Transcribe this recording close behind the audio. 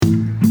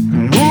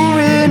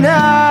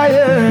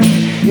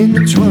in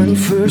the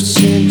 21st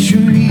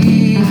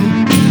century.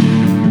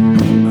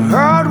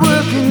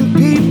 Hard-working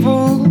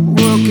people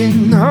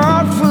working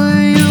hard for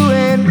you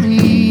and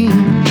me.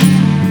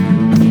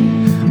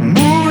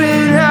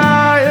 Moving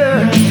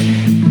higher,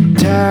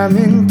 time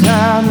and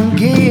time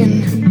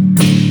again.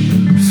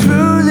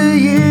 Through the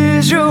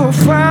years you'll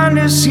find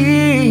us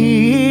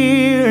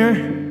here.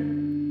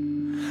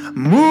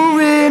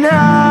 Moving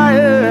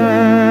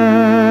higher.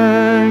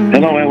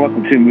 Hello and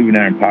welcome to Moving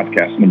Iron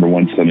Podcast number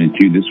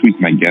 172. This week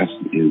my guest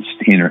is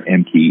Tanner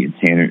MIP, and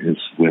Tanner is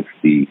with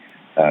the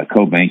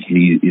Co-Bank.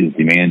 He is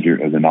the manager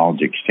of the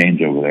Knowledge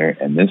Exchange over there.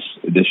 And this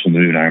edition of the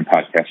Moving Iron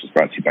Podcast is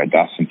brought to you by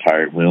Dawson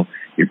Tire and Wheel,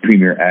 your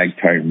premier ag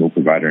tire and wheel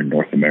provider in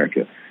North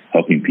America,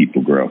 helping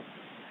people grow.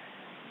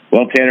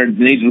 Well, Tanner,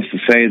 needless to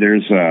say,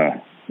 there's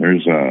a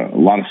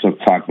lot of stuff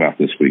to talk about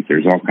this week.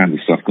 There's all kinds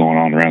of stuff going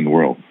on around the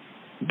world.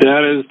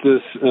 That is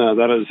an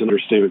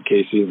understatement,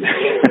 Casey.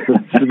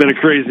 It's been a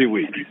crazy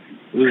week.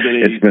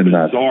 It's been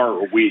a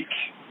bizarre week.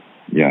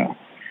 Yeah,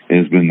 it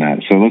has been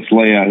that. So let's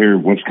lay out here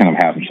what's kind of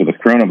happened. So the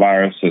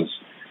coronavirus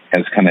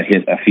has kind of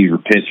hit a fever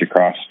pitch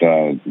across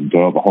the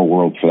whole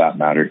world, for that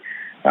matter.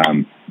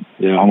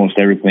 Almost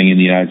everything in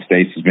the United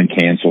States has been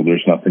canceled.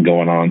 There's nothing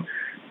going on.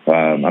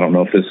 I don't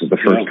know if this is the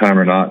first time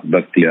or not,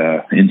 but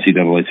the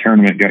NCAA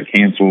tournament got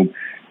canceled.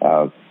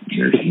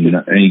 There's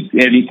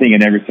anything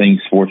and everything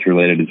sports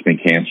related has been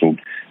canceled.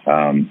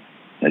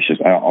 It's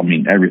just,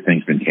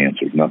 everything's been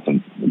canceled.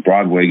 Nothing.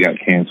 Broadway got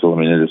canceled.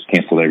 They just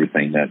canceled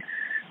everything that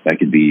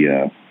could be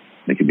out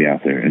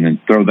there. And then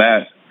throw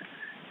that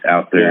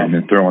out there, and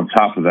then throw on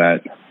top of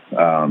that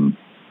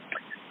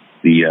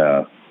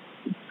the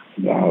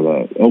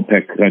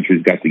OPEC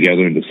countries got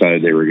together and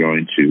decided they were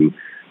going to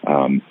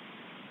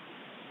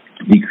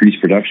decrease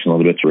production a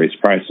little bit to raise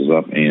prices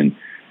up, and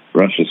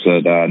Russia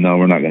said, no,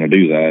 we're not going to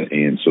do that.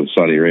 And so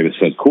Saudi Arabia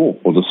said, cool,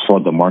 we'll just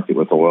flood the market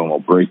with oil and we'll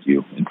break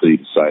you until you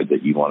decide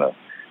that you want to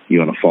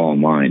fall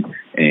in line.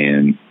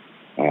 And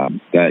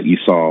that you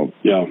saw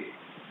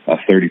a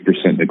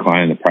 30%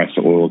 decline in the price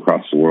of oil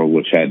across the world,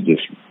 which had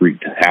just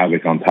wreaked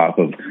havoc on top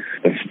of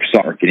the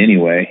stock market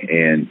anyway.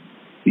 And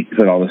you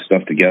put all this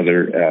stuff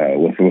together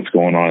with what's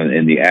going on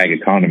in the ag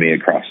economy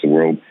across the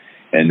world,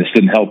 and this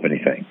didn't help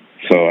anything.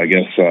 So I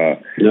guess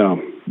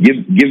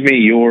give me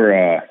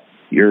your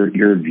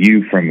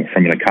view from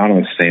an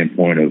economist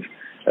standpoint of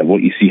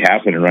what you see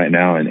happening right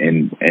now,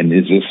 and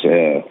is this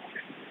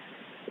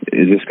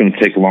going to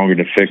take longer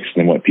to fix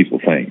than what people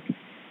think?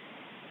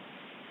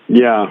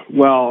 Yeah,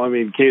 well,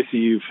 Casey,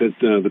 you've hit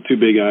the two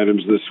big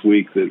items this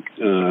week that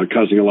are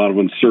causing a lot of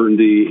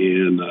uncertainty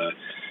and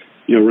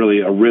really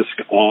a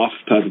risk-off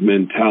type of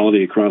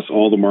mentality across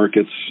all the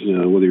markets.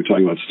 Whether you're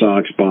talking about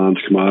stocks, bonds,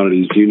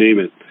 commodities, you name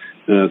it,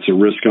 it's a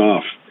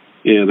risk-off,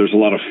 and there's a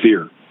lot of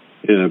fear.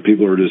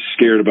 People are just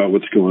scared about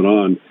what's going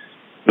on.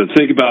 But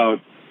think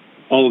about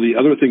all of the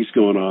other things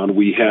going on.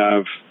 We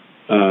have,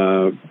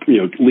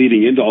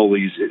 leading into all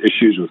these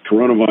issues with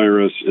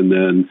coronavirus, and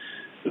then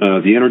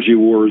the energy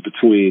wars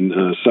between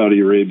Saudi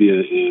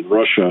Arabia and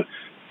Russia.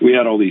 We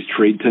had all these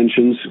trade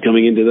tensions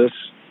coming into this,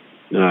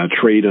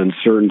 trade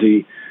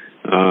uncertainty.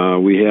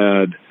 We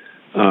had,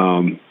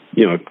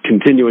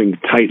 continuing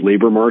tight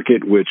labor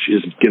market, which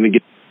is going to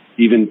get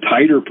even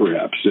tighter,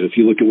 perhaps, if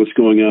you look at what's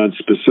going on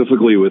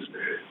specifically with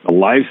the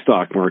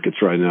livestock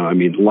markets right now.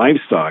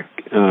 Livestock,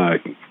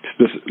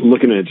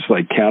 looking at just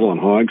like cattle and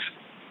hogs,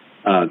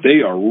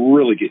 they are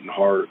really getting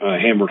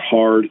hammered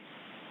hard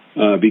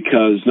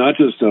because not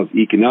just of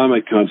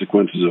economic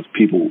consequences of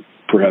people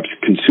perhaps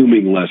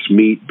consuming less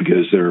meat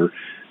because they're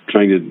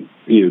trying to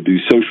do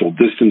social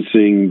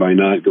distancing by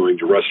not going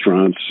to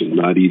restaurants and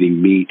not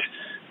eating meat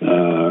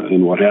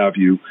and what have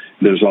you.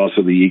 There's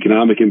also the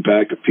economic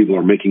impact. If people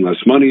are making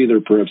less money,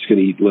 they're perhaps going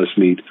to eat less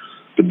meat.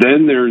 But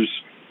then there's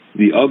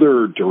the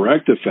other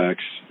direct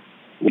effects.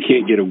 We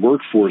can't get a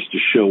workforce to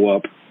show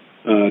up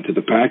to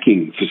the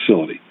packing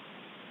facility.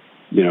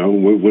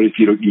 What if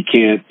you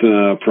can't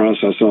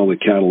process all the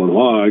cattle and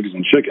hogs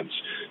and chickens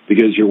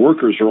because your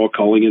workers are all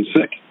calling in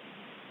sick?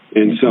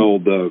 And so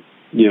the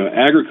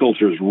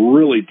agriculture is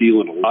really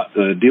dealing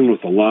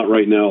with a lot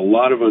right now. A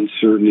lot of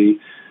uncertainty,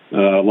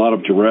 a lot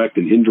of direct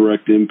and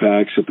indirect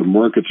impacts that the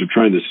markets are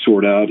trying to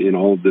sort out in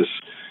all of this.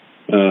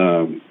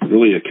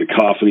 Really a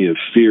cacophony of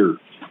fear.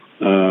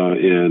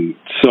 And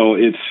so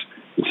it's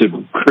a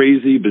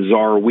crazy,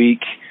 bizarre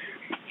week.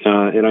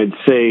 And I'd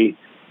say,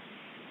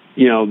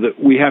 that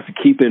we have to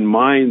keep in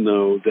mind,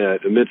 though,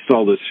 that amidst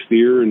all this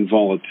fear and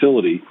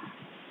volatility,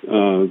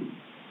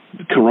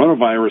 the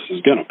coronavirus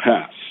is going to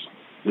pass.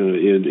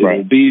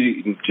 It'll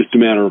be just a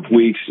matter of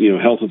weeks.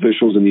 Health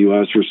officials in the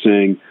U.S. are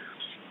saying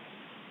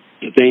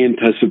that they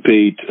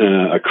anticipate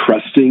a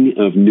cresting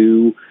of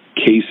new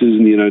cases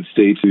in the United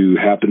States to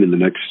happen in the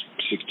next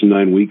 6 to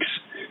 9 weeks.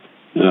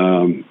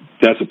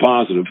 That's a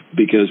positive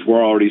because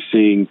we're already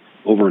seeing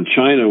over in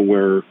China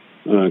where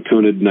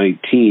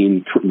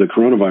COVID-19, the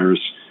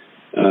coronavirus,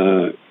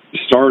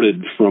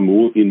 started from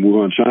in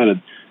Wuhan,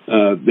 China.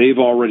 They've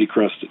already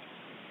crested.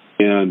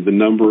 And the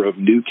number of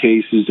new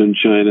cases in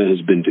China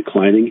has been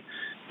declining.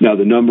 Now,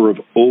 the number of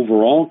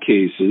overall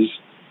cases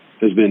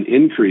has been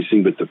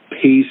increasing, but the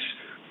pace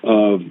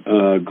of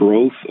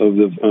growth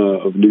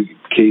of new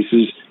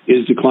cases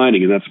is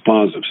declining, and that's a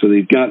positive. So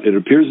it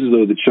appears as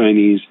though the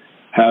Chinese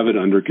have it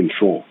under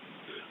control.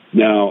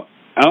 Now,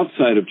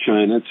 outside of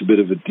China, it's a bit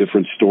of a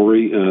different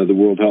story. The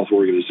World Health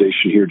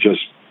Organization here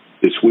just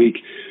this week,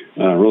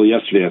 really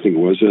yesterday I think it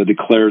was,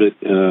 declared it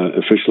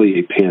officially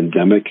a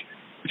pandemic,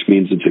 which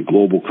means it's a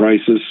global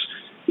crisis.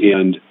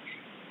 And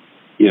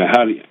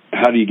how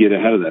do you get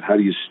ahead of that? How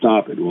do you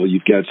stop it? Well,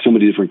 you've got so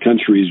many different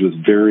countries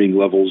with varying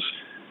levels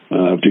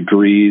of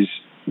degrees,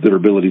 their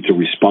ability to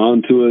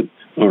respond to it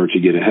or to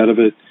get ahead of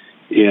it.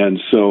 And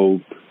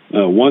so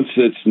once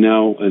it's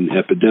now an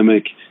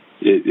epidemic,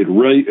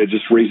 it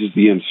just raises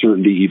the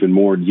uncertainty even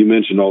more. You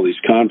mentioned all these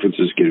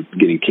conferences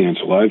getting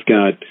canceled. I've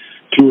got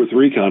 2 or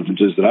 3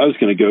 conferences that I was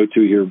going to go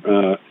to here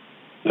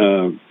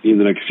in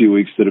the next few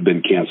weeks that have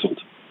been canceled.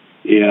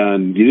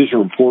 And these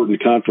are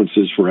important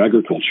conferences for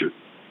agriculture,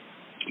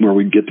 where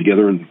we get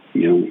together and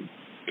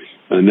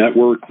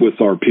network with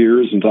our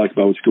peers and talk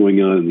about what's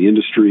going on in the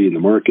industry and the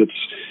markets.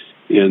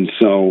 And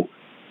so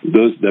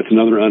that's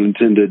another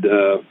unintended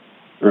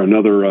or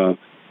another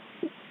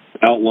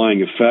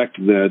outlying effect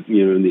that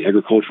in the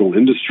agricultural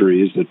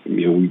industry is that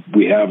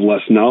we have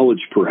less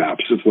knowledge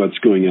perhaps of what's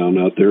going on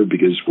out there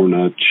because we're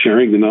not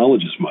sharing the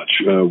knowledge as much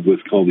with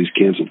all these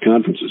canceled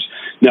conferences.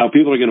 Now,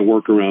 people are going to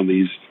work around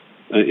these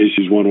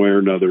issues one way or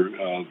another.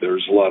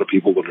 There's a lot of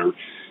people that are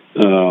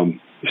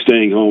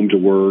staying home to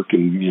work,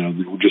 and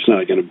we're just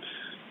not going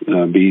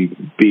to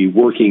be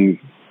working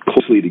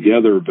closely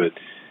together. But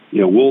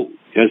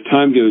as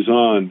time goes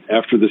on,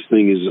 after this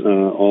thing is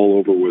all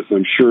over with,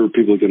 I'm sure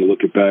people are going to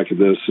look back at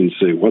this and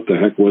say, "What the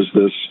heck was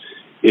this?"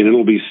 And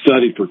it'll be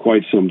studied for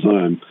quite some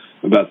time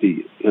about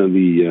the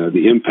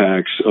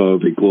impacts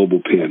of a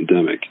global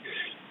pandemic.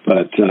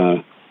 But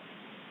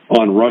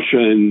on Russia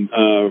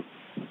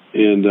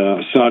and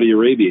Saudi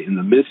Arabia, in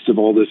the midst of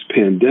all this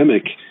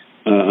pandemic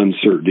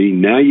uncertainty,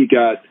 now you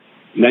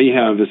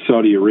have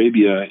Saudi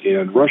Arabia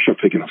and Russia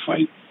picking a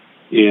fight,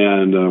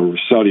 and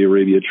Saudi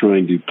Arabia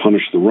trying to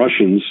punish the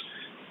Russians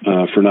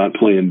for not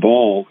playing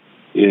ball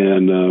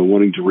and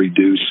wanting to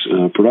reduce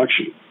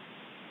production.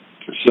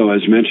 So,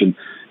 as mentioned,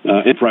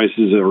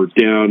 prices are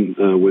down.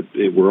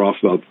 We're off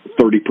about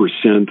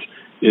 30%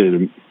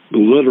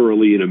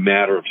 literally in a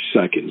matter of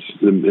seconds.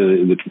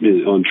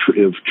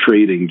 Of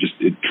trading,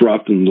 it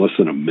dropped in less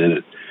than a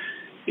minute.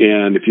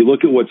 And if you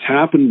look at what's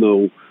happened,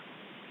 though,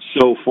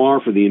 so far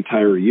for the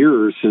entire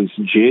year since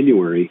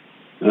January,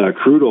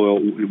 crude oil,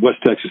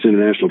 West Texas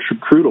International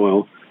crude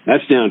oil,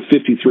 that's down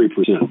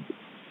 53%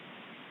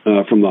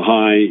 from the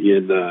high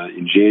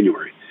in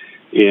January.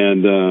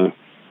 And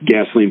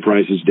gasoline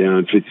prices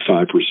down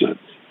 55%.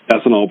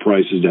 Ethanol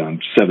prices down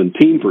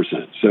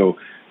 17%. So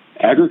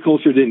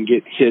agriculture didn't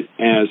get hit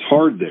as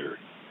hard there.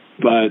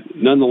 But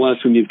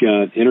nonetheless, when you've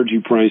got energy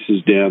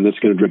prices down, that's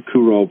going to drive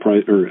crude oil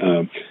price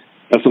or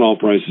ethanol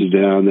prices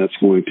down. That's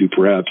going to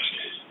perhaps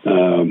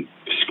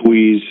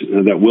squeeze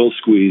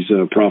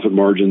profit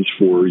margins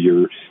for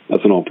your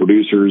ethanol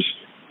producers,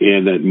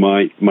 and that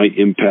might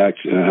impact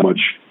how much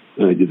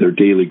their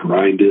daily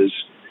grind is.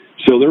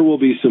 So there will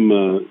be some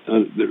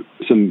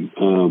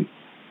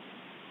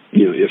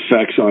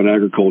effects on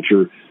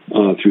agriculture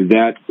through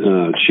that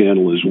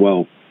channel as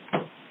well.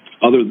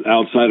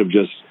 Outside of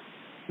just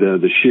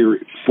the sheer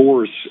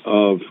force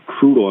of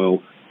crude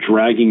oil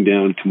dragging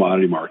down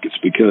commodity markets,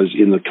 because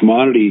in the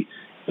commodity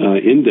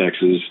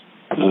indexes,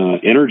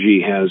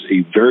 energy has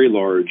a very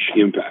large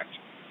impact.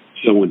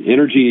 So when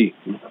energy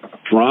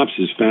drops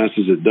as fast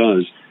as it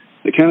does,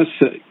 it kind of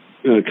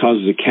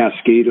causes a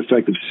cascade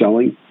effect of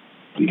selling,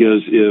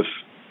 because if,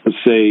 let's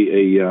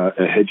say,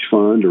 a hedge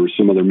fund or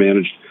some other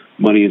managed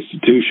money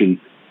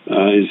institution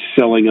is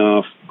selling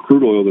off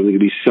crude oil, they're going to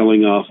be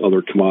selling off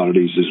other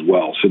commodities as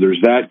well. So there's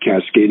that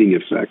cascading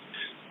effect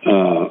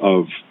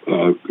of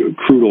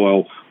crude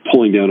oil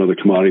pulling down other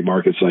commodity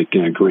markets like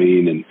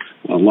grain and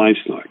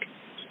livestock.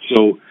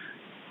 So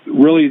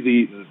really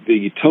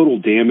the total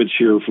damage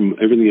here from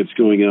everything that's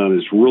going on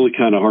is really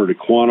kind of hard to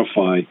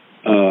quantify.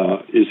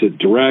 Is it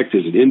direct?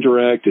 Is it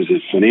indirect? Is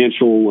it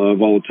financial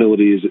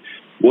volatility?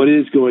 What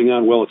is going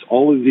on? Well, it's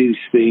all of these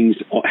things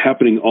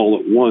happening all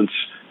at once,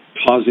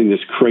 causing this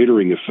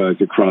cratering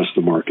effect across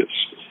the markets.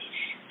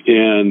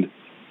 And,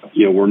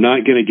 we're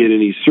not going to get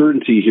any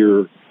certainty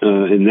here,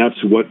 and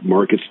that's what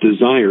markets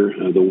desire.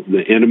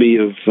 The enemy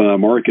of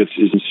markets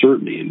is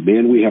uncertainty. And,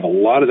 man, we have a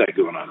lot of that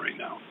going on right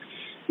now.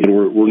 And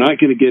we're not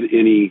going to get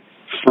any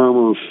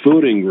firmer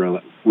footing,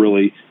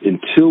 really,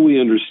 until we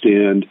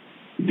understand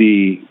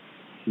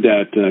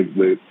that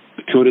the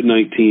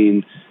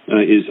COVID-19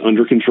 is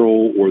under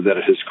control, or that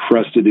it has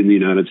crested in the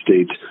United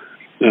States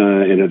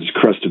and it has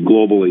crested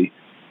globally.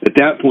 At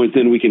that point,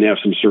 then we can have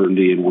some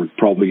certainty, and we'll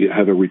probably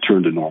have a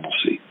return to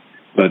normalcy.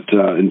 But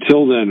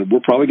until then,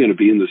 we're probably going to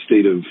be in the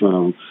state of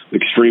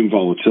extreme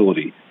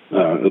volatility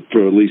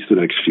for at least the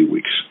next few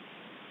weeks.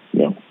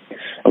 Yeah.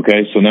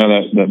 Okay, so now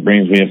that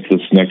brings me up to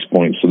this next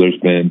point. So there's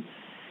been,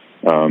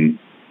 from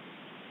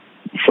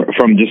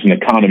just an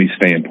economy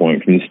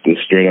standpoint, from just the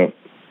straight up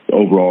the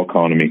overall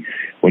economy.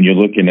 When you're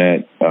looking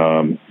at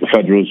the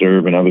Federal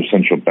Reserve and other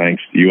central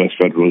banks, the U.S.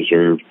 Federal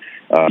Reserve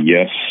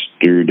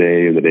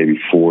yesterday or the day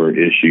before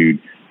issued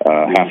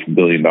 $500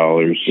 million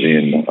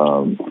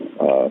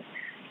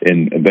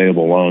in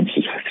available loans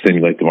to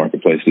stimulate the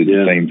marketplace. They did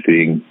the same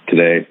thing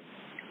today.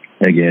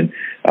 Again,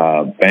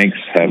 banks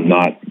have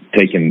not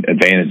taken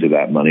advantage of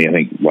that money. I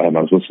think when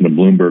I was listening to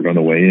Bloomberg on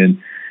the way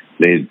in,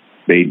 they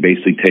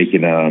basically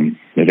taken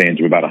advantage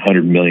of about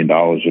 $100 million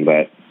of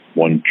that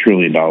 $1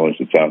 trillion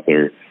that's out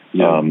there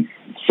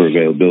for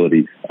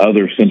availability.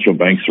 Other central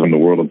banks around the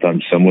world have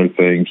done similar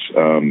things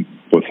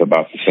with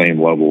about the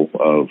same level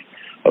of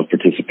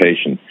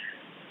participation.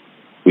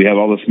 We have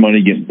all this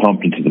money getting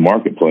pumped into the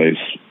marketplace,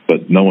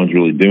 but no one's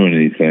really doing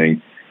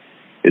anything.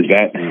 Is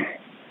that,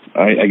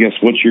 I guess,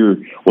 what's your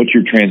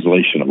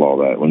translation of all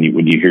that when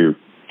you hear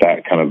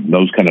that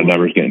those kind of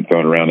numbers getting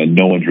thrown around and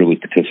no one's really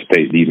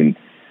participating even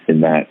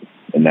in that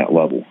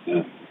level?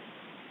 Yeah.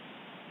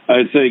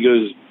 I'd say it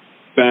goes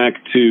back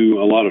to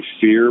a lot of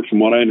fear. From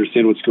what I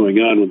understand, what's going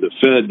on when the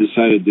Fed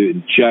decided to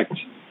inject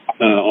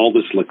all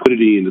this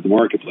liquidity into the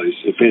marketplace,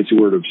 a fancy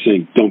word of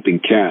saying dumping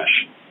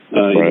cash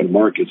into the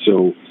market.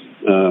 So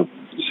to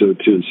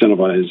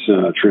incentivize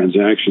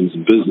transactions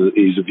and business,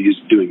 ease of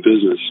doing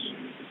business,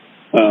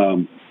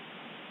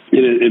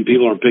 and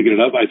people aren't picking it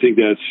up. I think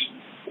that's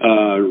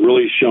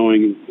really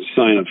showing a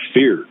sign of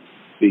fear,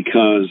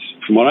 because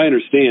from what I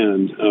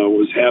understand,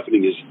 what's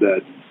happening is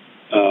that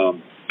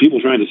people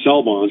trying to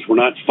sell bonds were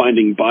not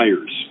finding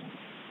buyers,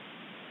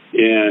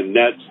 and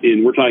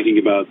we're talking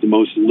about the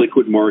most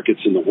liquid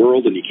markets in the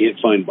world, and you can't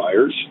find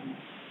buyers.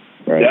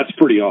 Right. That's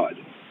pretty odd.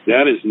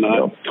 That is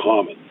not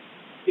common.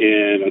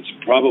 And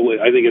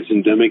I think it's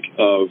endemic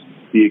of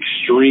the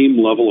extreme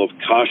level of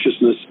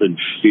cautiousness and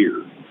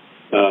fear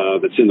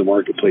that's in the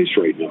marketplace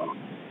right now.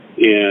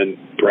 And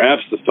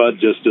perhaps the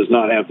Fed just does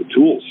not have the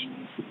tools,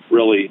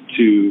 really,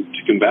 to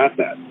combat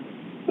that.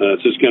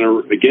 It's just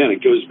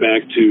it goes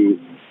back to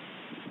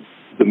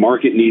the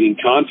market needing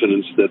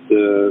confidence that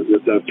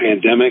the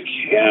pandemic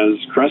has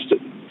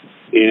crested.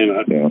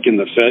 And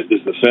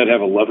does the Fed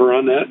have a lever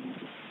on that?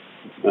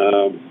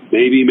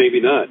 Maybe, maybe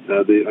not.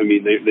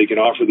 They can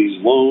offer these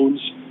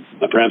loans.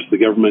 Perhaps the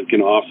government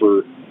can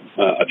offer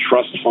a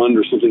trust fund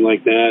or something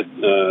like that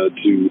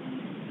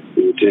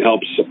to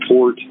help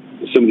support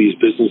some of these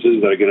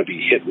businesses that are going to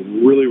be hit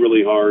really,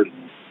 really hard.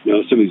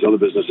 Some of these other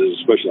businesses,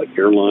 especially like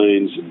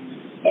airlines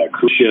and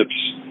cruise ships,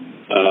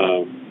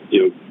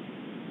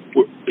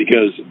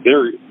 because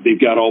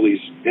they've got all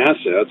these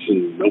assets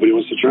and nobody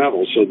wants to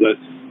travel. So that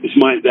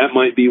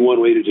might be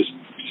one way to just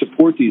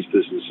support these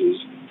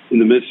businesses in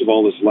the midst of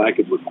all this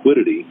lack of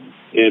liquidity,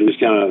 and just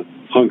kind of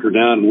hunker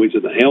down and wait till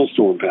the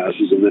hailstorm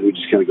passes, and then we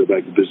just kind of go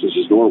back to business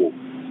as normal.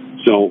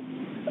 So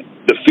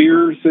the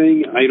fear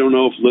thing, I don't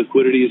know if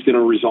liquidity is going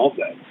to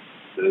resolve that.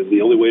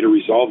 The only way to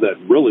resolve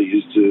that really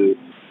is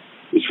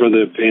for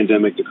the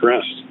pandemic to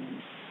crest.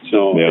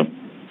 So, when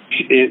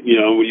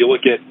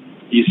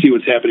you see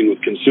what's happening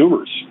with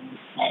consumers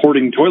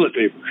hoarding toilet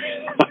paper.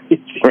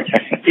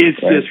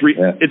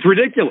 It's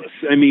ridiculous.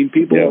 I mean,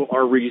 people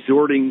are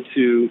resorting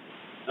to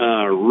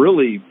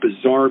really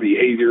bizarre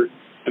behavior.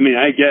 I mean,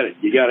 I get it.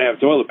 You got to have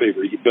toilet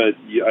paper, but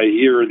I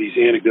hear these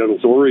anecdotal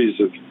stories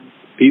of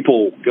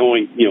people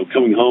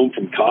coming home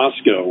from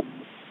Costco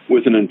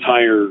with an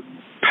entire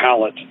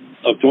pallet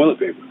of toilet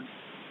paper.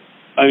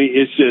 I mean,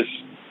 it's just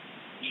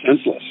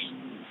senseless,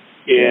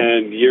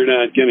 and you're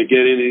not going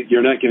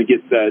to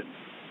get that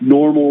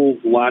normal,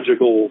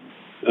 logical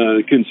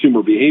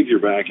consumer behavior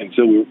back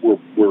until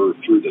we're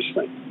through this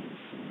thing.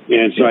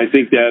 And so I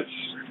think that's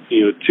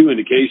two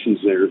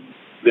indications there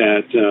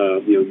that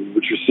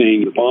what you're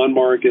seeing in the bond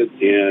market,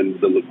 and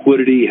the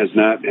liquidity has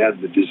not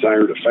had the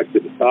desired effect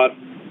that it thought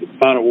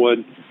it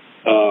would.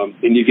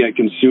 And you get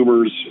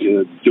consumers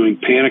doing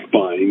panic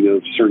buying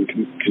of certain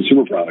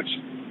consumer products.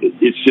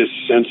 It's just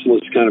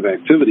senseless kind of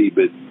activity,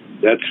 but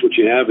that's what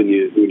you have when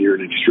you're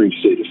in an extreme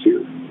state of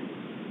fear.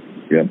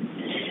 Yeah.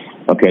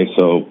 Okay,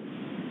 so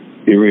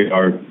here we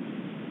are.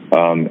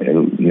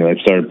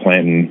 They've started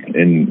planting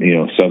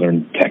in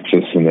southern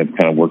Texas, and they're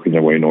kind of working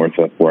their way north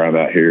up where I'm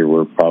at here.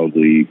 We're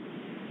probably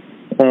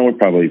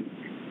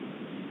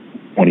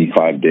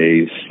 25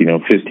 days,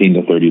 15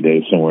 to 30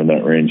 days, somewhere in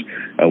that range,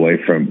 away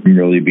from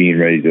really being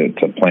ready to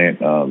start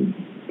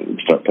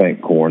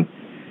planting corn.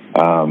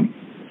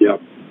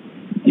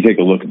 You take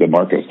a look at the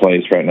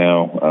marketplace right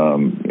now.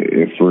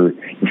 If we're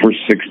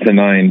 6 to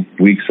 9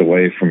 weeks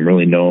away from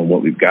really knowing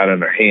what we've got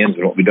on our hands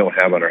and what we don't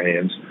have on our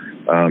hands,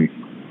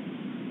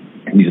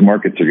 these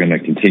markets are going to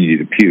continue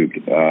to puke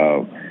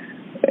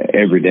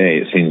every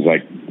day. It seems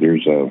like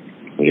there's a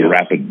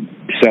rapid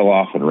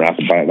sell-off and a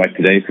rapid buy. Like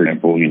today, for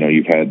example,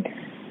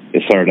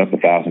 it started up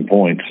 1,000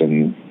 points,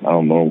 and I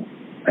don't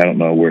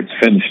know where it's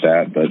finished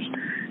at, but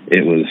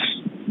it was.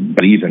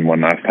 But even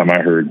when last time I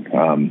heard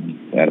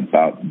at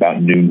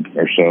about noon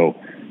or so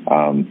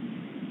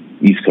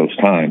East Coast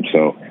time,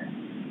 so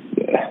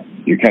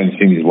you're kind of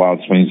seeing these wild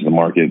swings in the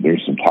market.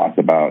 There's some talk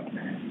about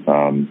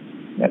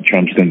that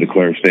Trump's going to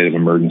declare a state of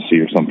emergency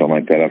or something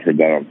like that. I've heard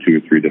that on 2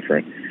 or 3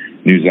 different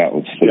news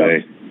outlets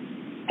today.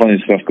 Plenty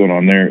of stuff going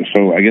on there.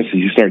 So I guess as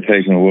you start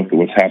taking a look at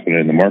what's happening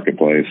in the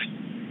marketplace,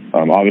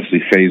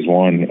 obviously phase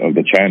one of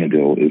the China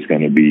deal is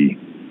going to be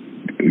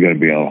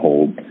on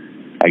hold.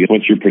 I guess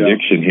what's your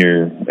prediction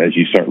here as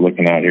you start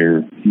looking out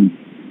here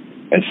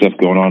and stuff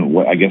going on?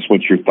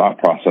 What's your thought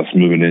process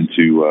moving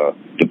into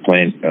the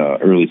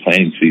early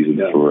planting season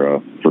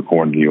for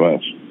corn in the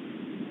U.S.?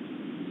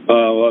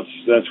 Well,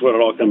 that's what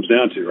it all comes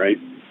down to, right?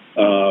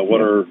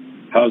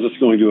 How is this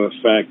going to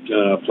affect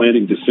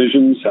planting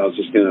decisions? How is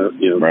this going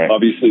to, right.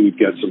 Obviously we've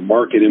got some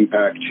market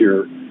impact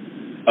here.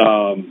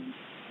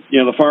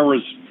 The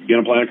farmer's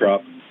going to plant a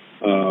crop.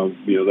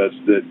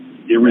 That's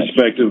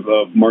irrespective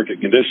of market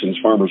conditions,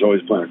 farmers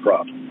always plant a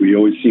crop. We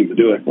always seem to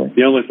do it.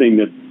 The only thing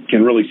that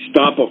can really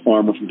stop a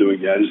farmer from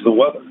doing that is the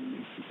weather,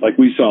 like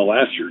we saw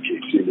last year,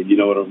 Casey. I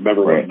don't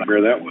remember where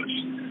that was.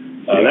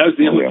 That was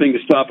the only thing to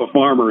stop a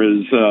farmer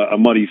is a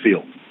muddy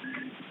field.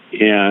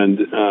 And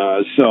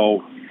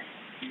so,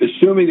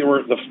 assuming that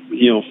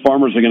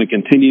farmers are going to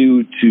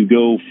continue to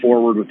go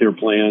forward with their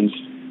plans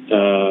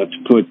to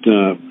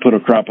put a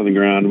crop on the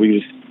ground, we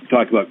can just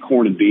talk about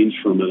corn and beans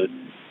for a minute.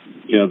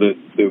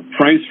 The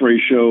price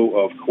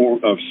ratio of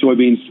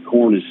soybeans to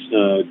corn is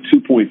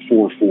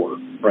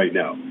 2.44 right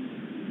now.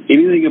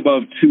 Anything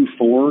above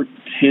 2.4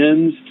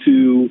 tends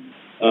to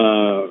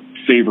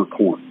favor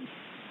corn.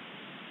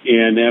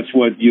 And that's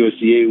what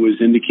USDA was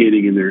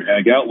indicating in their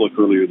Ag Outlook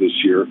earlier this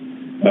year,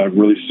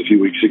 released a few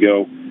weeks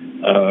ago.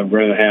 We're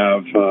going to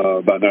have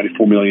about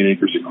 94 million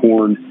acres of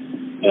corn,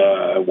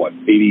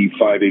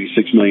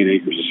 86 million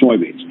acres of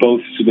soybeans,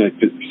 both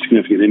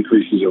significant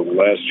increases over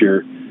last year,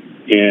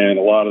 and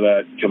a lot of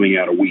that coming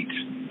out of wheat.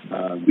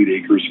 Wheat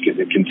acres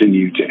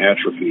continue to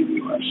atrophy in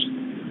the U.S.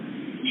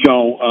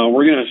 So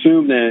we're going to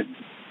assume that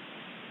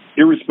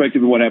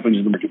irrespective of what happens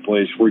in the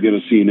marketplace, we're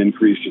going to see an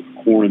increase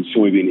in corn and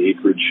soybean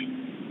acreage.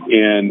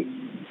 And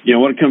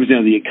when it comes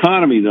down to the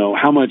economy, though,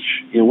 how much,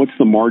 what's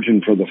the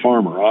margin for the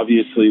farmer?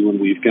 Obviously, when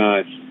we've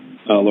got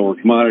lower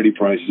commodity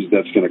prices,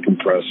 that's going to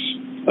compress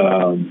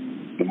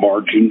the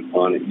margin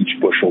on each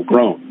bushel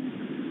grown.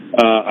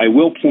 I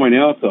will point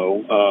out,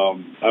 though,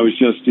 I was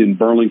just in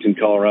Burlington,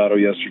 Colorado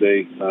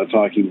yesterday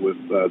talking with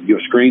the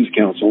U.S. Grains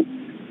Council,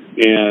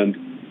 and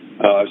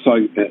I saw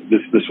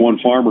this one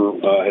farmer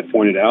had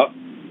pointed out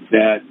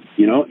that,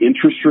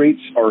 interest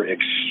rates are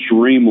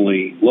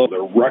extremely low.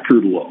 They're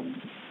record low.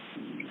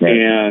 Right.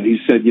 And he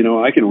said,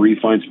 I can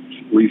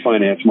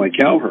refinance my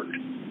cow herd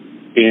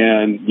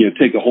and,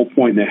 take a whole 1.5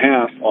 points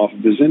off of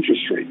his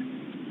interest rate.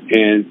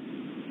 And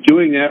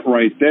doing that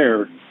right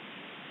there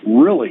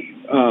really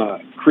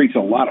creates a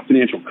lot of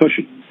financial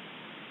cushion.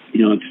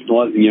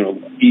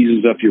 It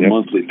eases up your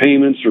monthly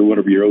payments or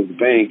whatever you owe the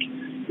bank,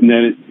 and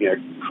then it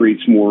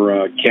creates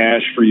more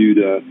cash for you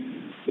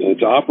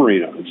to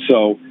operate on.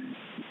 So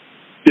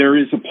there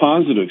is a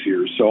positive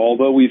here. So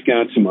although we've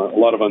got a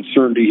lot of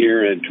uncertainty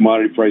here and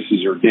commodity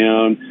prices are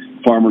down,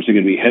 farmers are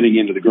going to be heading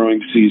into the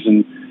growing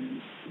season.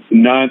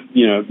 They're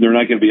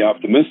not going to be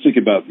optimistic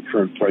about the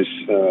current price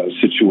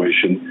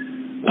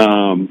situation.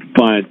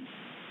 But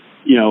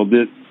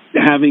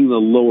having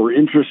the lower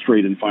interest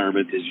rate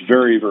environment is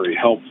very, very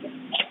helpful.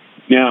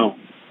 Now,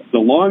 the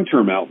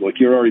long-term outlook,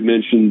 you already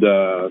mentioned,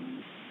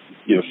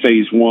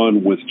 phase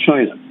one with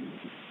China.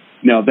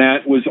 Now,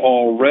 that was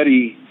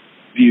already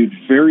viewed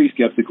very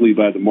skeptically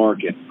by the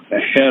market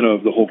ahead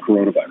of the whole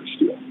coronavirus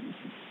deal.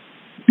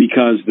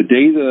 Because the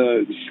day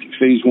the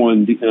phase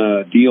one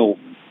deal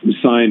was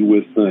signed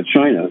with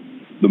China,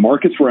 the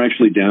markets were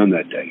actually down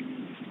that day.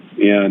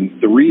 And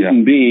the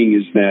reason being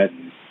is that,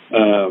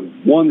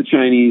 one, the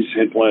Chinese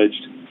had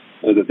pledged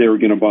that they were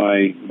going to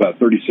buy about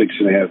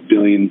 $36.5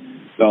 billion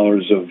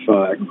of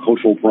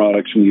agricultural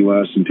products from the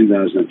U.S. in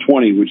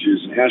 2020, which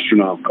is an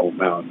astronomical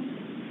amount.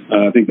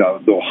 I think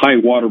the high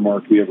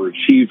watermark we ever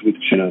achieved with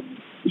China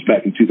was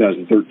back in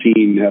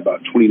 2013, had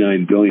about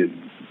 $29 billion.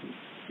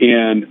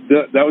 And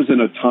that was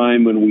in a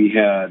time when we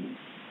had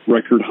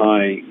record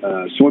high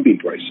soybean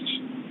prices.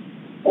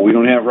 Well, we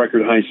don't have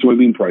record high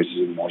soybean prices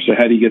anymore. So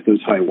how do you get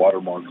those high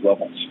watermark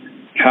levels?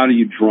 How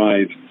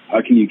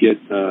can you get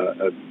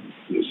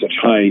such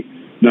high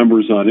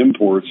numbers on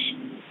import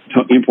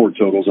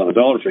totals on a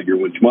dollar figure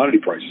when commodity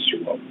prices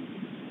are low?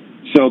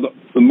 So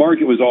the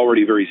market was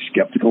already very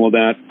skeptical of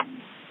that.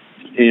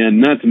 And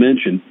not to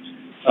mention,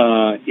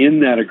 in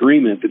that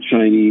agreement, the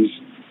Chinese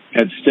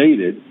had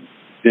stated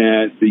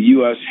that the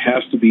U.S.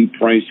 has to be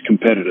price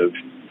competitive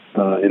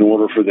in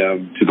order for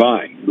them to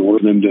buy. In order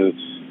for them to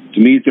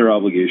meet their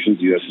obligations,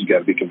 the U.S. has got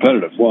to be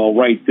competitive. Well,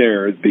 right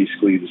there, it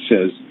basically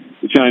says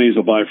the Chinese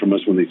will buy from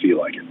us when they feel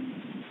like it.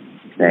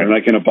 Right. They're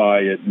not going to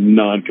buy at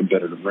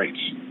non-competitive rates.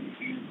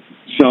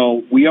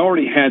 So we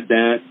already had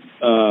that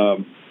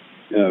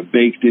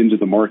baked into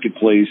the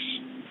marketplace.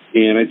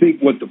 And I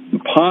think what the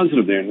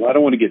positive there, and I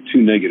don't want to get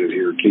too negative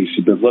here,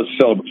 Casey, but let's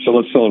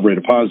celebrate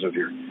a positive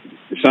here.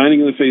 The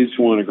signing of the phase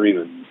one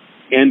agreement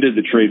ended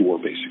the trade war,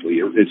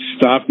 basically. It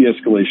stopped the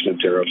escalation of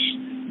tariffs,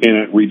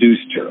 and it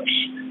reduced tariffs.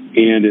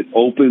 And it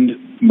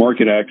opened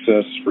market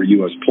access for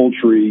U.S.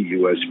 poultry,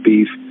 U.S.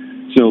 beef.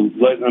 So,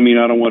 I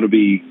don't want to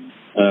be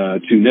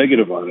too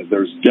negative on it.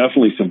 There's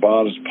definitely some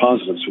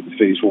positives with the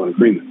Phase 1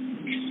 agreement.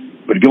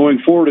 But going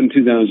forward in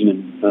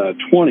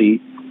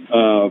 2020,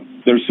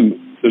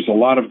 there's a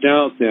lot of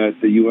doubt that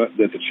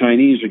the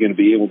Chinese are going to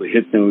be able to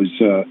hit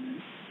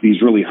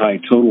these really high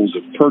totals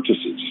of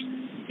purchases.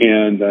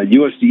 And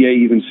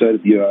USDA even said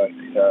at the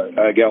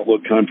Ag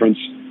Outlook conference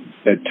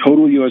that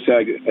total U.S.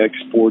 ag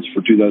exports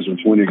for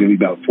 2020 are going to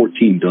be about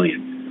 $14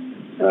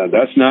 billion.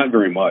 That's not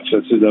very much.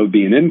 That would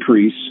be an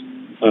increase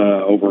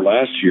over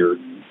last year,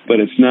 but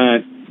it's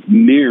not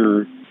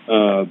near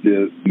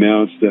the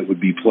amounts that would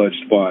be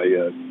pledged by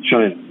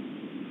China.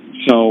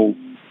 So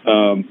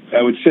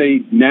I would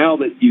say now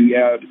that you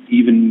have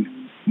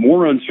even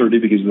more uncertainty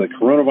because of the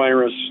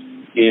coronavirus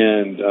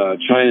and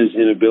China's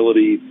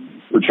inability,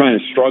 or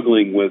China's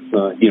struggling with,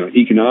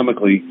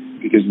 economically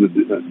because of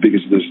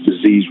this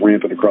disease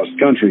rampant across the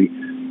country,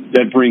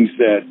 that brings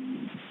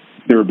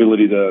their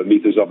ability to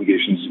meet those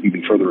obligations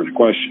even further into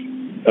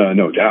question,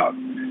 no doubt.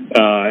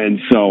 And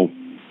so,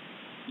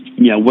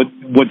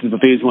 what does the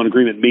Phase 1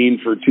 agreement mean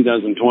for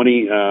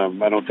 2020?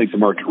 I don't think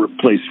the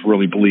marketplace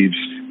really believes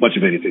much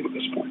of anything at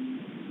this point.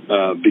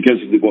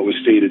 Because of what was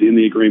stated in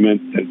the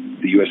agreement, that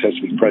the U.S. has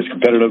to be price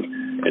competitive,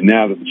 and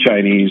now that the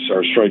Chinese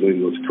are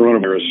struggling with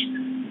coronavirus,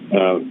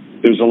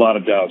 there's a lot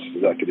of doubts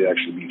that could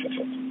actually be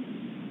fulfilled.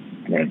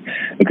 Right.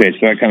 Okay,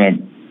 so that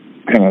kind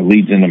of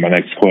leads into my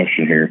next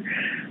question here.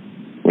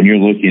 When you're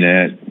looking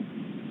at,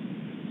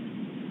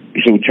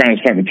 so China's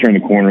starting to turn the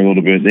corner a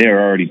little bit. They are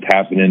already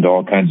tapping into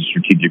all kinds of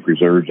strategic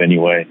reserves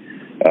anyway.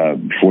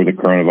 Before the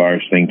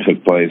coronavirus thing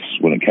took place,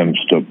 when it comes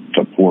to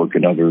pork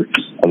and other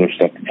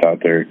stuff that's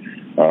out there, do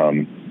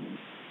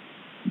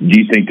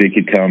you think they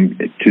could come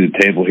to the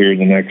table here in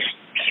the next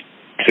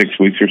 6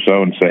 weeks or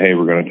so and say, hey,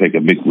 we're going to take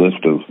a big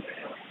list of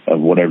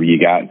whatever you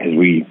got because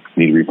we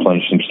need to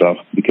replenish some stuff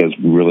because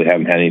we really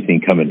haven't had anything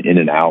coming in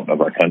and out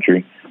of our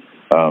country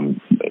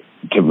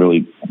to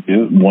really,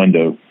 one,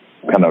 to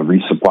kind of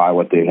resupply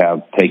what they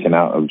have taken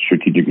out of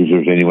strategic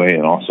reserves anyway,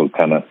 and also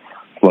kind of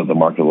flood the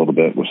market a little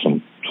bit with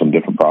some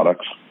different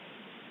products?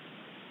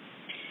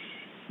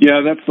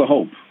 Yeah, that's the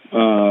hope.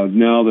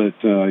 Now that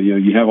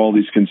you have all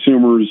these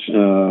consumers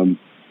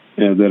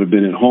that have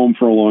been at home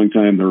for a long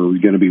time, they're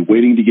going to be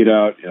waiting to get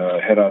out,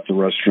 head out to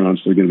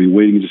restaurants. They're going to be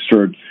waiting to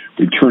start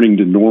returning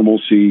to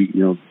normalcy.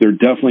 They're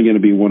definitely going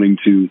to be wanting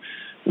to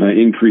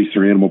increase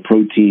their animal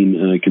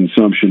protein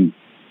consumption.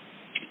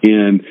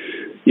 And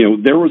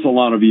there was a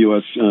lot of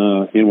U.S.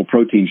 Animal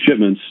protein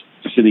shipments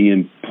sitting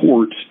in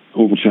port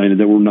over China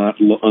that were not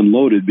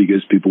unloaded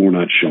because people were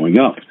not showing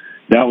up.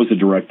 That was a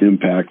direct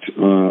impact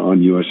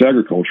on U.S.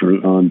 agriculture,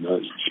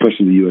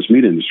 especially the U.S.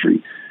 meat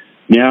industry.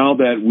 Now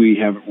that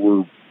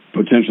we're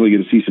potentially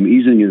going to see some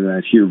easing of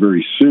that here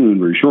very soon,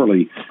 very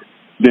shortly,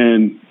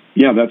 then,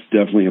 that's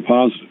definitely a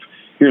positive.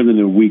 Here in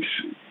the weeks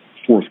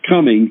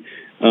forthcoming,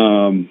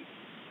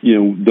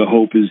 the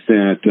hope is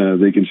that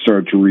they can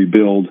start to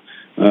rebuild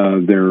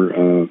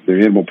their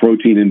animal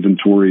protein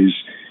inventories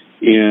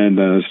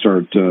and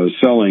start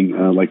selling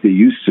like they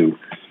used to.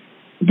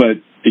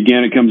 But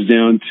again, it comes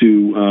down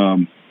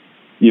to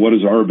what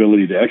is our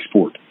ability to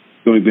export?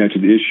 Going back to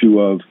the issue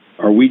of,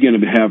 are we going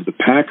to have the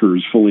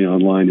packers fully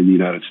online in the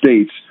United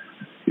States,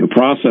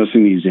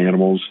 processing these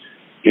animals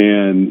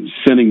and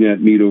sending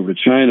that meat over to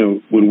China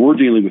when we're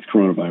dealing with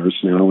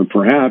coronavirus now, and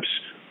perhaps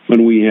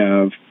when we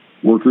have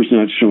workers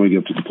not showing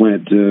up to the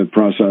plant to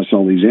process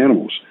all these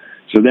animals.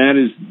 So that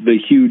is the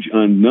huge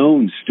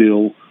unknown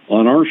still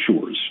on our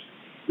shores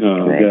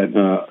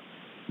that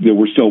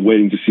we're still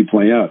waiting to see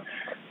play out.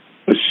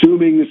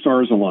 Assuming the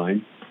stars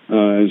align,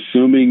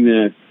 assuming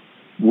that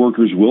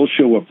workers will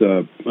show up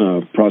to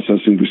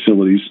processing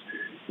facilities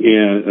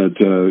and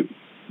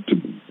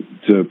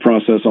to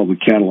process all the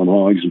cattle and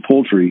hogs and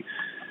poultry,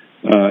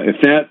 if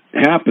that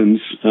happens,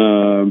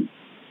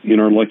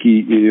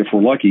 if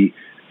we're lucky,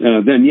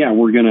 then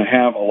we're going to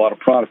have a lot of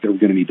product that we're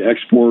going to need to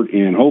export,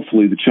 and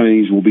hopefully the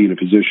Chinese will be in a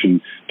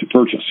position to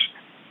purchase.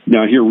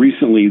 Now, here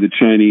recently, the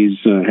Chinese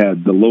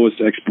had the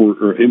lowest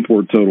export or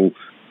import total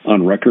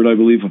on record, I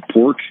believe, of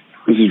pork.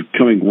 This is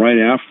coming right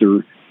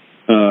after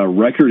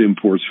record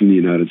imports from the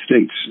United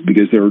States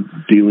because they're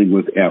dealing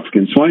with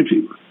African swine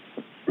fever,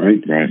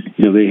 right? Right.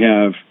 They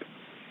have,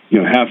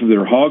 half of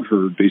their hog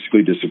herd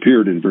basically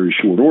disappeared in very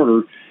short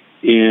order.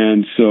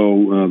 And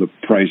so the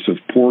price of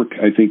pork,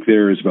 I think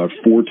there is about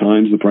 4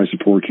 times the price of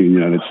pork in the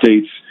United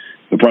States.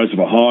 The price of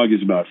a hog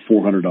is about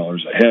 $400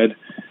 a head.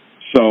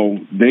 So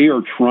they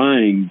are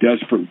trying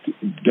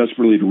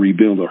desperately to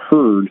rebuild a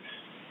herd,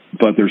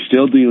 but they're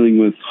still dealing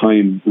with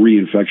high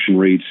reinfection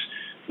rates.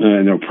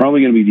 And they're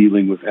probably going to be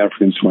dealing with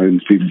African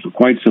swine fever for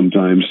quite some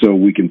time. So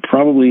we can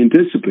probably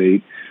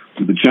anticipate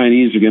that the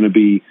Chinese are going to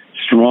be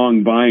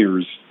strong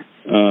buyers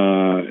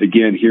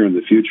again here in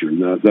the future.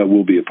 And that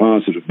will be a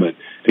positive. But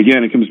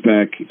again, it comes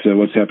back to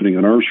what's happening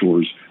on our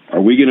shores.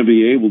 Are we going to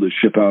be able to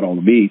ship out all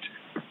the meat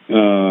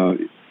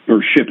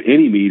or ship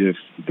any meat if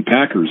the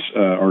packers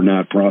are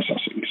not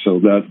processing?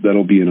 So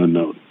that'll be an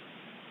unknown.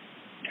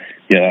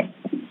 Yeah,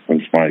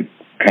 that's my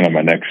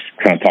next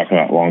kind of talking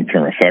about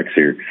long-term effects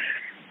here.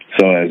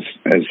 So as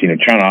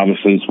China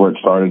obviously is where it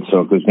started.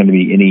 So if there's going to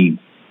be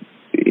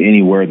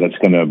anywhere that's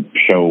going to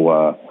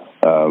show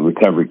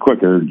recovery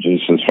quicker,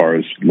 just as far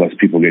as less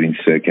people getting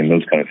sick and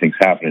those kind of things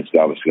happening, it's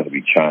obviously going to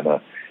be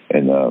China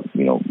and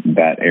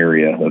that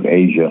area of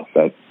Asia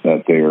that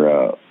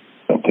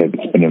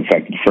they've been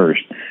infected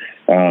first.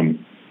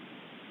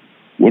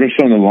 What are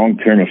some of the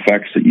long-term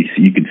effects that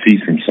you could see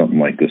from something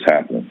like this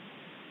happening?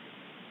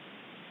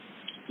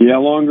 Yeah,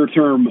 longer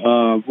term,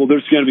 well,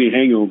 there's going to be a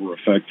hangover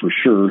effect for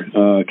sure.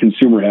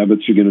 Consumer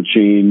habits are going to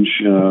change,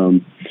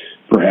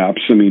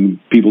 perhaps. I mean,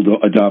 people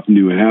adopt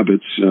new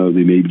habits.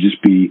 They may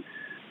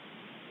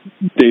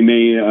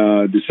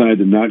decide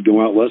to not go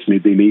out less.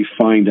 They may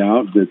find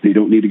out that they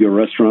don't need to go to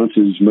restaurants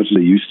as much as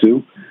they used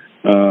to.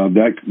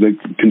 That the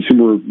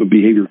consumer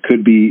behavior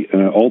could be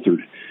altered,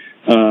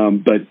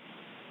 but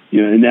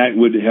and that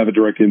would have a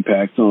direct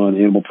impact on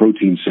animal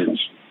protein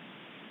sales.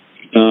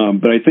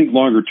 But I think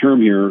longer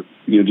term here,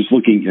 just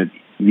looking at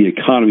the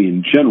economy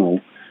in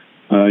general,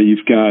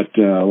 you've got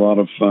a lot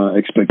of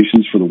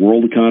expectations for the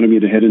world economy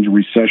to head into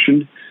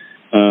recession.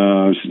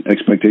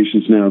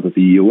 Expectations now that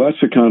the U.S.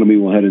 economy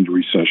will head into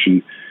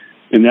recession,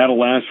 and that'll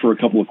last for a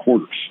couple of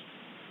quarters.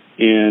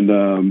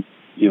 And,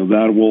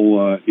 that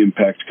will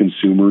impact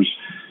consumers.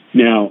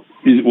 Now,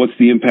 what's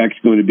the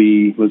impact going to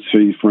be, let's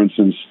say, for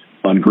instance,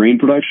 on grain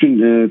production?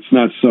 That's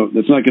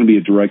not going to be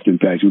a direct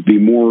impact. It would be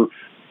more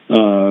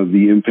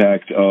the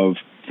impact of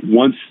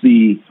once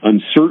the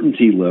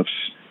uncertainty lifts,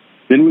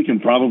 then we can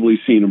probably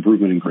see an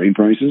improvement in grain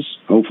prices,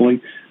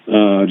 hopefully,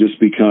 just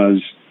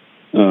because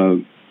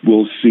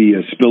we'll see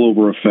a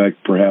spillover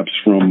effect perhaps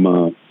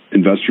from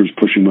investors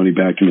pushing money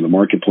back into the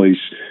marketplace.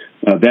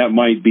 That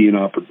might be an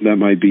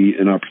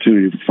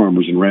opportunity for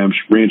farmers and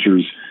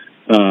ranchers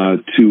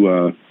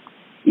to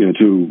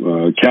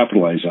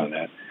capitalize on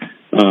that.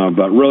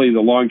 But really,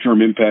 the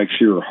long-term impacts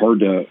here are hard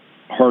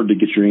to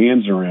get your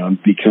hands around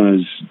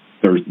because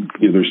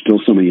there's still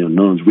so many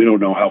unknowns. We don't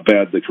know how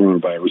bad the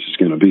coronavirus is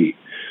going to be.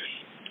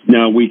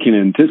 Now, we can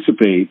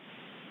anticipate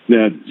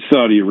that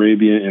Saudi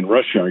Arabia and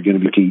Russia are going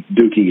to be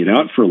duking it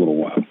out for a little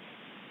while.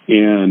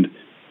 And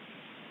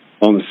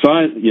on the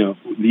side,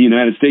 the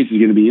United States is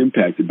going to be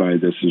impacted by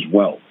this as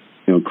well.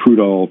 Crude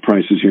oil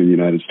prices here in the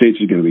United States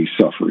are going to be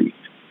suffering.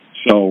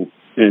 So,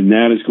 and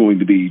that is going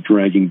to be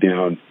dragging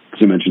down, as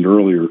I mentioned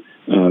earlier,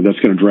 that's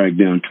going to drag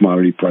down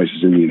commodity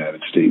prices in the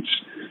United States.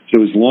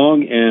 So as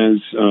long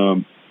as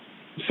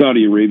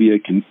Saudi Arabia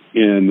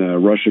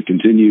and Russia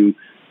continue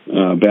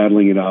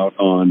battling it out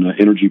on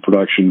energy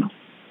production,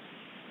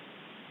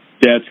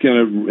 that's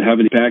going to have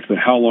an impact, but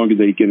how long are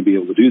they going to be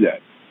able to do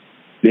that?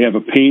 They have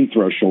a pain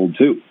threshold,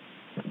 too.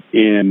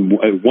 And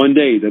one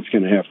day that's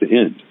going to have to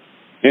end.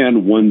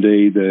 And one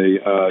day the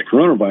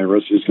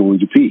coronavirus is going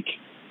to peak.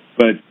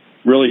 But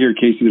really here,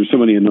 Casey, there's so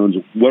many unknowns.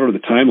 What are the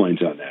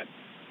timelines on that?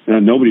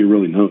 Nobody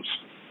really knows.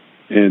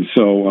 And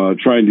so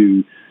trying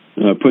to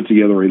put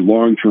together a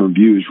long-term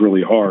view is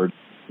really hard.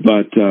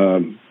 But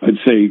I'd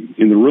say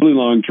in the really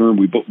long term,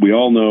 we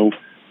all know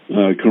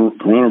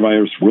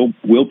coronavirus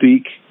will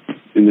peak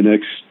in the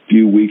next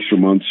few weeks or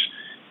months.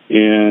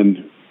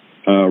 And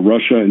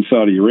Russia and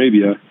Saudi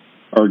Arabia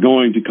are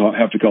going to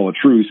have to call a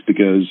truce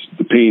because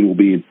the pain will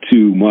be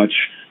too much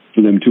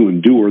for them to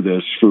endure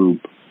this for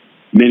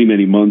many,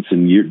 many months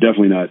and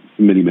definitely not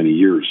many, many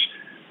years.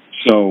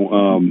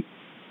 So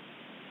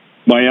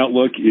my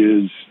outlook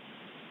is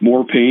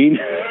more pain,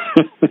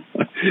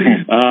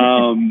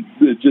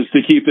 just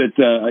to keep it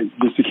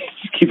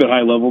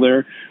high level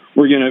there.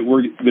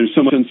 There's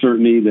so much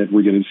uncertainty that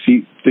we're going to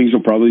see things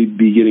will probably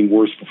be getting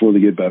worse before they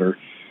get better.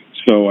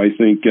 So I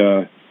think,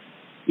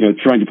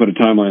 trying to put a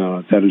timeline on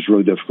it, that is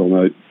really difficult.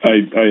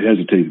 I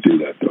hesitate to do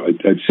that, though.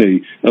 I'd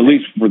say at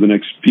least for the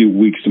next few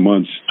weeks to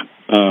months,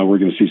 we're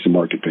going to see some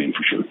market pain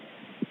for sure.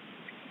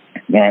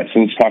 All right, so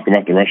let's talk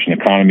about the Russian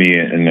economy,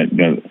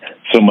 and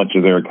so much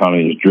of their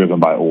economy is driven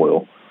by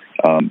oil.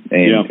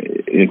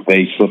 If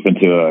they slip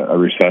into a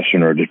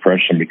recession or a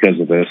depression because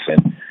of this,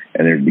 and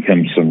there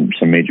becomes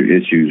some major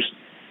issues,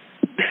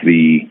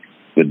 the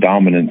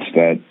dominance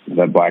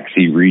that Black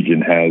Sea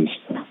region has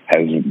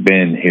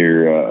been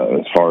here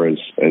as far as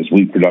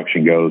wheat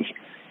production goes,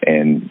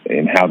 and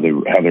how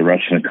the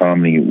Russian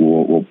economy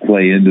will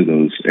play into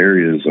those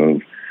areas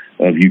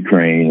of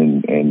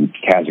Ukraine and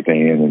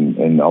Kazakhstan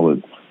and all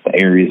the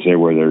areas there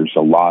where there's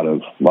a lot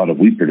of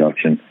wheat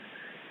production.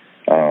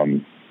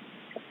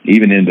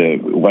 Even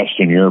into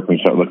Western Europe, we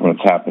start looking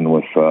what's happened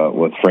with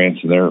France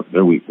and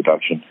their wheat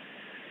production.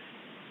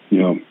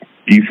 Do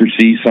you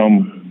foresee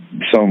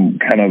some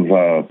kind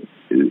of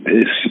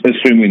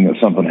assuming that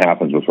something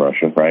happens with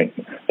Russia, right?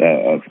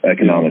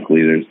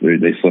 Economically,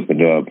 they slip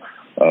into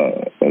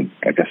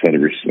like I said, a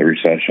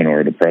recession or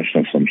a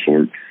depression of some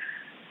sort.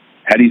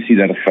 How do you see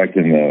that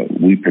affecting the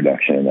wheat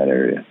production in that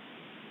area?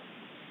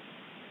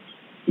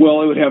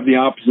 Well, it would have the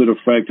opposite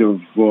effect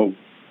of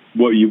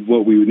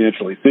what we would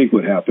naturally think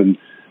would happen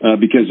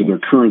because of their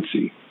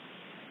currency.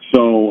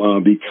 So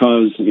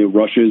because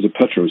Russia is a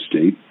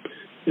petrostate,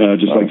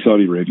 just like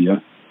Saudi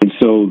Arabia, and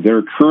so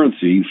their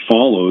currency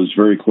follows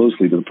very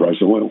closely to the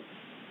price of oil.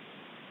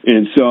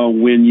 And so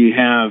when you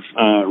have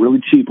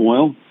really cheap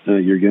oil,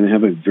 you're going to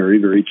have a very,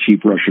 very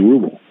cheap Russian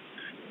ruble.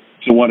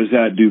 So what does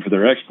that do for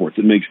their exports?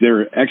 It makes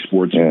their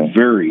exports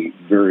very,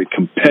 very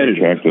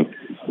competitive.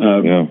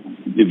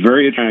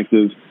 Very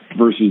attractive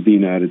versus the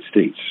United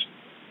States.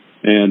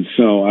 And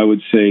so I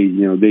would say,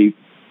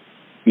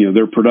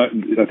 their product.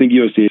 I think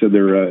USDA said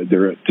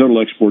their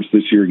total exports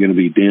this year are going to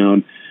be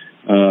down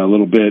a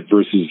little bit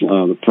versus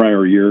the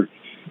prior year,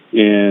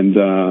 and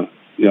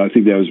I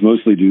think that was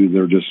mostly due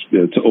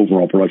to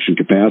overall production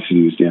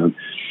capacity was down.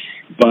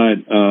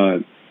 But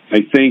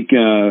I think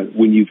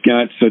when you've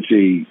got such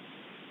a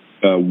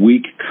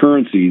weak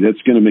currency,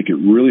 that's going to make it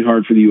really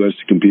hard for the U.S.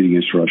 to compete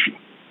against Russia.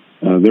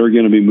 They're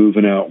going to be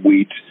moving out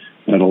wheat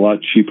at a lot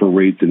cheaper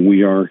rate than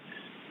we are.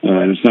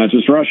 And it's not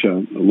just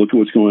Russia. Look at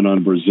what's going on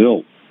in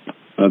Brazil.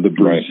 The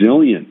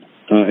Brazilian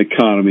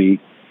economy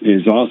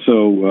is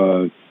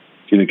also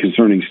in a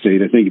concerning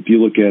state. I think if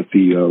you look at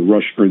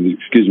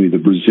the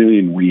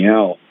Brazilian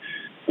real,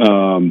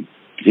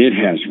 it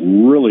has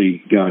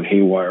really gone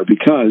haywire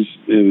because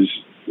it was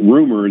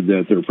rumored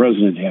that their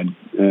president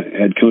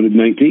had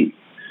COVID-19.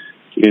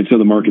 And so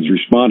the markets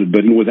responded.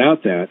 But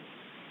without that,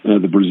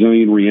 the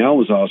Brazilian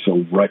real is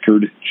also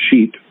record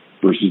cheap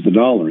versus the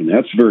dollar. And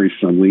that's very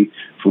friendly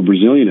for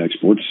Brazilian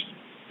exports.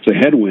 It's a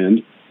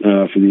headwind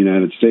for the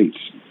United States.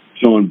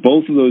 So on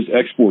both of those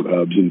export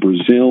hubs in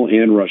Brazil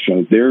and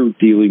Russia, they're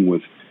dealing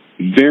with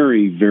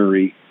very,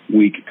 very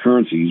weak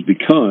currencies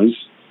because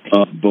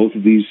of both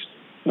of these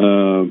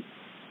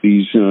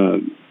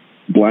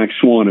black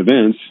swan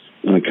events,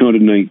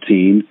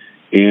 COVID-19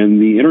 and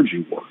the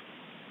energy war.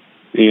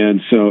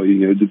 And so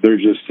they're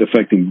just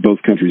affecting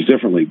both countries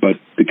differently, but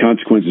the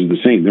consequences are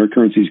the same. Their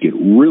currencies get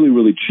really,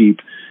 really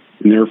cheap,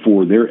 and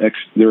therefore their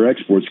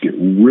exports get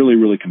really,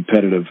 really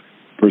competitive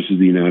versus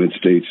the United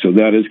States. So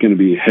that is going to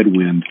be a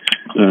headwind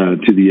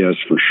to the U.S.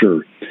 for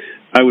sure.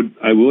 I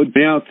would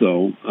point out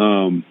though,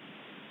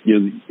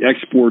 the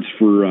exports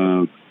for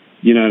the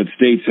United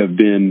States have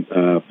been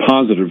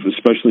positive,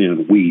 especially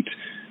on wheat,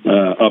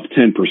 up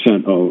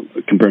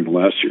 10% compared to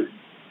last year.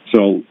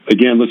 So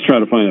again, let's try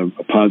to find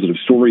a positive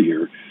story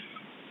here.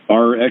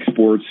 Our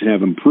exports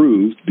have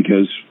improved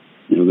because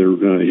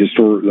they're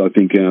historic. I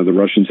think the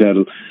Russians had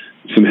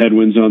some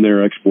headwinds on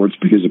their exports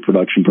because of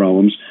production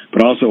problems,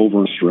 but also over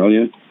in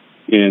Australia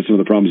and some of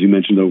the problems you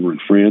mentioned over in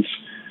France.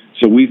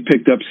 So we've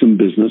picked up some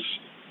business,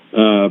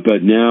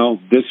 but now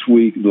this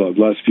week, the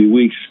last few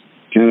weeks,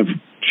 kind of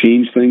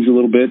changed things a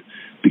little bit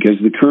because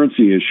of the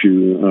currency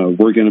issue.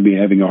 We're going to be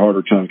having a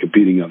harder time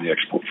competing on the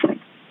export front.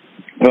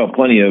 Well,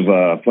 plenty of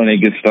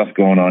good stuff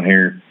going on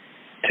here,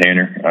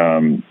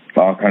 Tanner.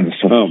 All kinds of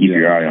stuff to keep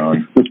your eye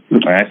on.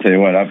 I tell you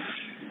what,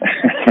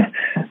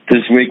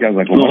 this week I was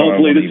like, well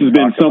hopefully this has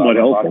been somewhat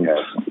helpful.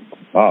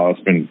 Oh,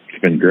 it's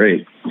been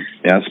great.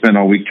 Yeah, I spent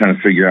all week trying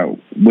to figure out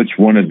which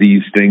one of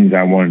these things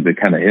I wanted to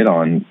kind of hit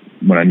on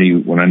when I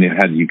knew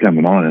had you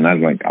coming on, and I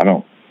was like, I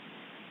don't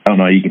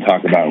know. You can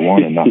talk about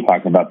one and not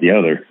talk about the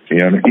other. You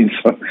know what I mean?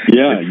 So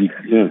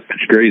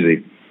it's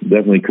crazy.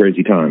 Definitely a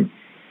crazy time.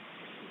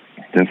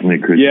 Definitely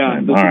a crazy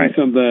time. Yeah, that's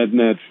something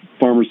that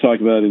farmers talk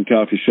about in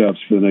coffee shops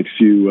for the next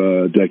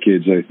few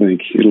decades. I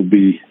think it'll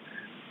be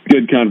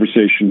good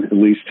conversation, at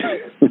least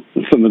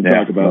something to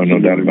talk about. No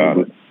doubt about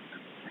it.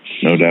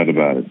 No doubt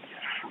about it.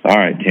 All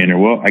right, Tanner.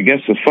 Well, I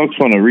guess if folks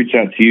want to reach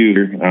out to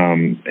you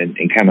and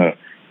kind of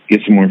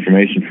get some more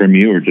information from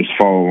you, or just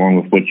follow along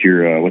with what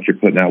you're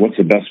putting out, what's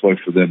the best way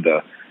for them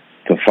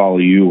to follow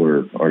you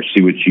or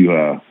see what you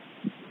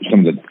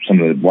some of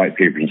the white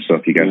papers and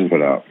stuff you guys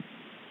put out?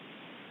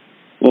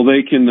 Well,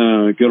 they can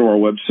go to our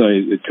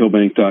website at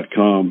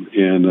cobank.com,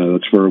 and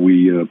that's where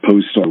we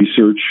post our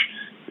research.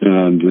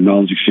 And the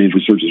Knowledge Exchange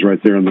research is right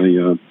there on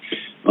the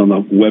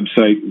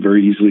website,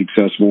 very easily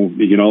accessible.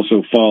 You can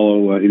also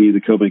follow any of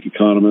the CoBank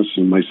economists,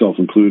 and myself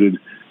included,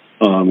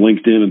 on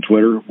LinkedIn and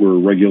Twitter.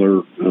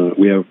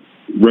 We have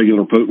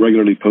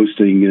regularly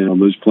posting on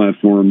those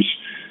platforms.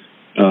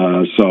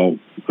 And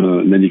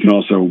then you can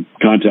also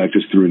contact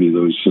us through any of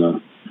those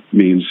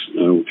means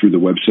through the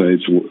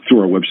websites,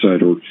 through our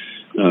website, or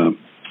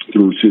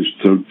through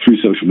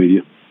social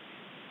media.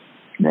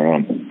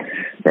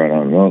 Right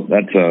on. Well,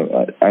 that's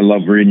I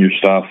love reading your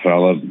stuff. I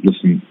love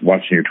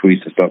watching your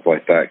tweets and stuff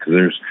like that, because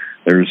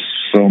there's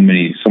so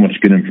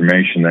much good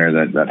information there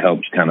that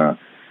helps kind of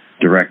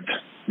direct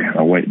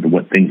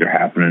what things are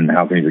happening and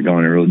how things are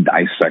going, and really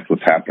dissect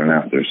what's happening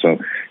out there. So,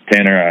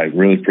 Tanner, I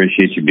really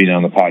appreciate you being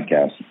on the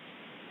podcast.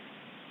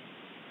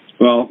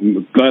 Well,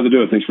 I'm glad to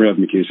do it. Thanks for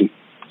having me, Casey.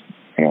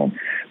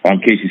 I'm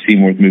Casey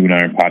Seymour with Moving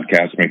Iron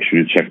Podcast. Make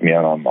sure to check me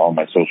out on all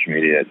my social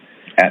media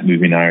at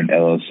Moving Iron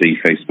LLC,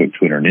 Facebook,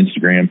 Twitter, and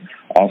Instagram.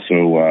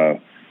 Also,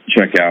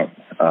 check out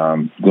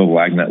Global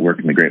Ag Network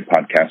and the great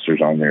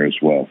podcasters on there as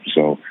well.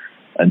 So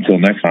until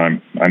next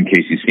time, I'm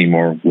Casey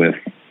Seymour with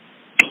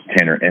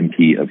Tanner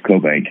MP of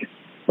CoBank.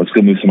 Let's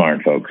go move some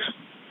iron, folks.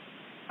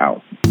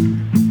 Out.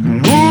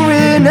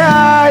 Moving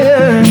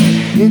iron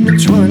in the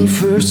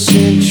 21st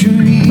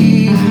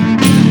century.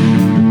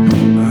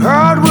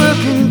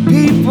 Hard-working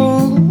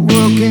people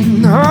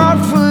working hard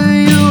for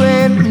you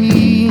and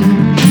me.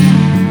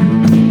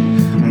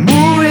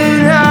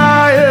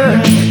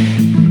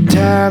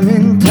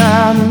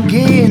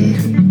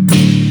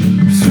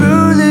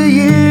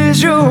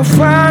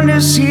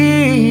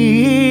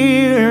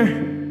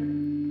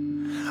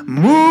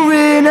 Moving